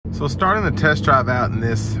So starting the test drive out in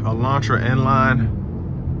this Elantra N-Line,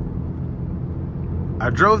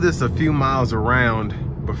 I drove this a few miles around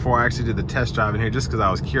before I actually did the test drive in here just because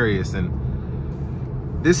I was curious, and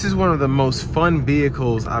this is one of the most fun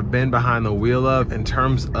vehicles I've been behind the wheel of in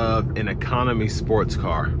terms of an economy sports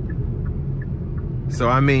car. So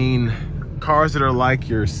I mean, cars that are like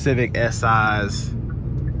your Civic SIs,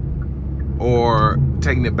 or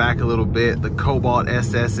taking it back a little bit, the Cobalt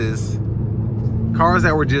SSs, cars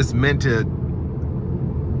that were just meant to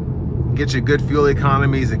get you good fuel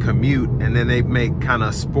economies and commute, and then they make kind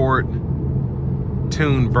of sport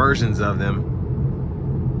tuned versions of them.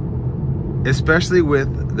 Especially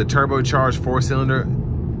with the turbocharged 4-cylinder.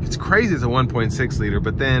 It's crazy it's a 1.6 liter,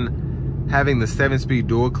 but then having the 7-speed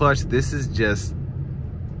dual clutch, this is just,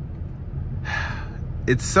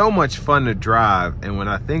 it's so much fun to drive. And when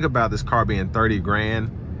I think about this car being 30 grand,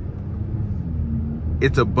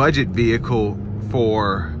 it's a budget vehicle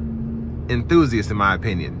for enthusiasts, in my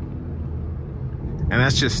opinion. And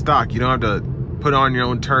that's just stock. You don't have to put on your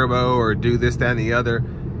own turbo or do this, that, and the other.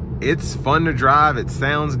 It's fun to drive. It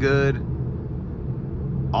sounds good.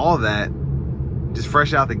 All of that, just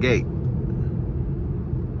fresh out the gate.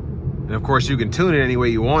 And of course, you can tune it any way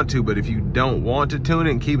you want to, but if you don't want to tune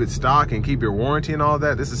it and keep it stock and keep your warranty and all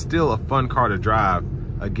that, this is still a fun car to drive,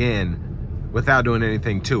 again, without doing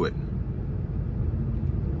anything to it.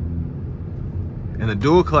 And the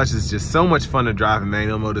dual clutch is just so much fun to drive in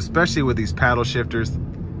manual mode, especially with these paddle shifters.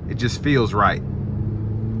 It just feels right.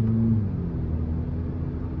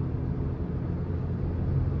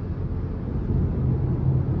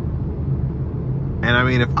 And I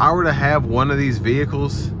mean, if I were to have one of these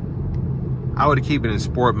vehicles, I would keep it in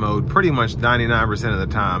sport mode pretty much 99% of the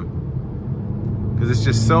time, because it's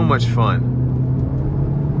just so much fun.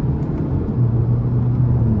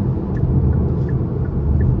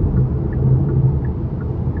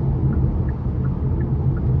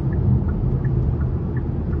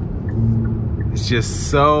 It's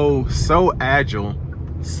just so agile,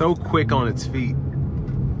 so quick on its feet.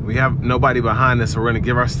 We have nobody behind us, so we're gonna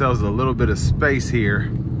give ourselves a little bit of space here.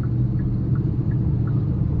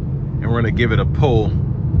 And we're gonna give it a pull.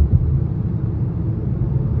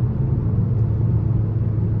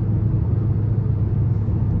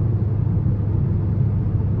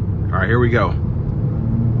 All right, here we go.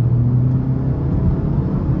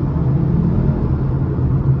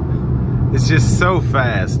 It's just so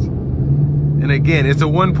fast. And again, it's a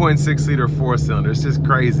 1.6 liter 4-cylinder. It's just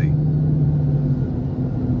crazy.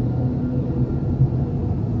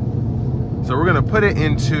 So we're gonna put it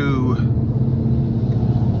into,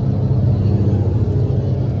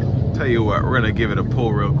 tell you what, we're gonna give it a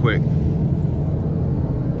pull real quick.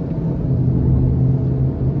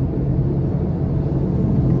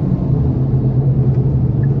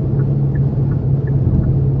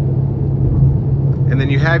 And then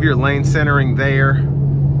you have your lane centering there.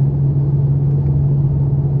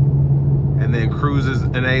 And then cruise is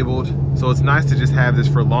enabled. So it's nice to just have this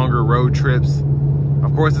for longer road trips.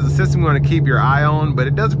 Of course, it's a system you want to keep your eye on, but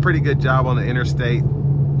it does a pretty good job on the interstate,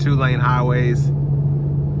 2-lane highways.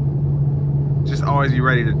 Just always be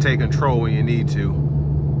ready to take control when you need to.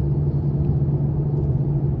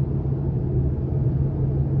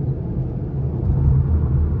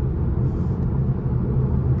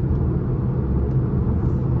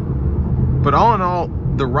 But all in all,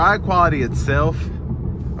 the ride quality itself,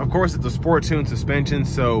 of course, it's a sport tuned suspension,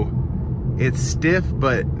 so it's stiff,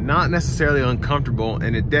 but not necessarily uncomfortable,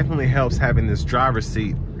 and it definitely helps having this driver's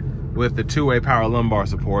seat with the 2-way power lumbar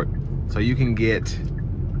support, so you can get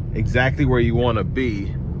exactly where you want to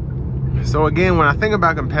be. So again, when I think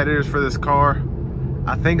about competitors for this car,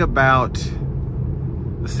 I think about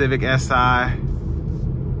the Civic SI.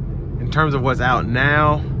 In terms of what's out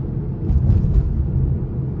now,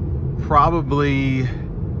 probably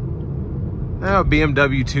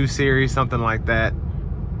BMW 2 Series, something like that.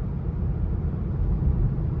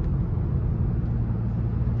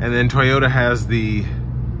 And then Toyota has the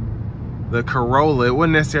Corolla. It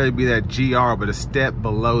wouldn't necessarily be that GR, but a step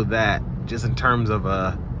below that, just in terms of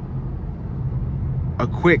a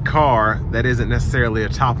quick car that isn't necessarily a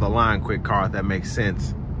top of the line quick car, if that makes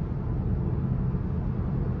sense.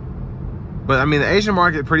 But I mean, the Asian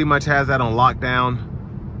market pretty much has that on lockdown.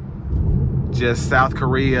 Just South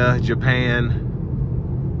Korea, Japan.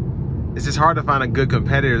 It's just hard to find a good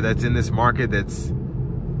competitor that's in this market that's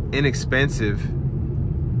inexpensive,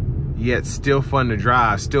 yet still fun to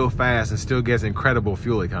drive, still fast, and still gets incredible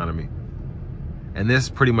fuel economy. And this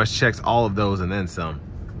pretty much checks all of those and then some.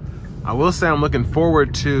 I will say I'm looking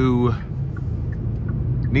forward to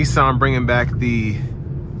Nissan bringing back the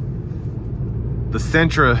the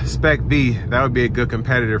Sentra Spec V, that would be a good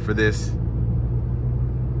competitor for this.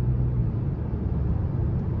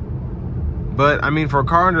 But I mean, for a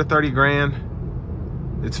car under 30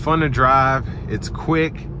 grand, it's fun to drive, it's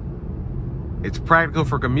quick, it's practical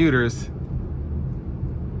for commuters.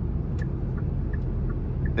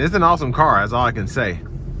 It's an awesome car, that's all I can say.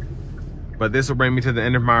 But this will bring me to the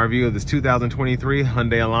end of my review of this 2023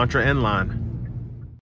 Hyundai Elantra N-Line.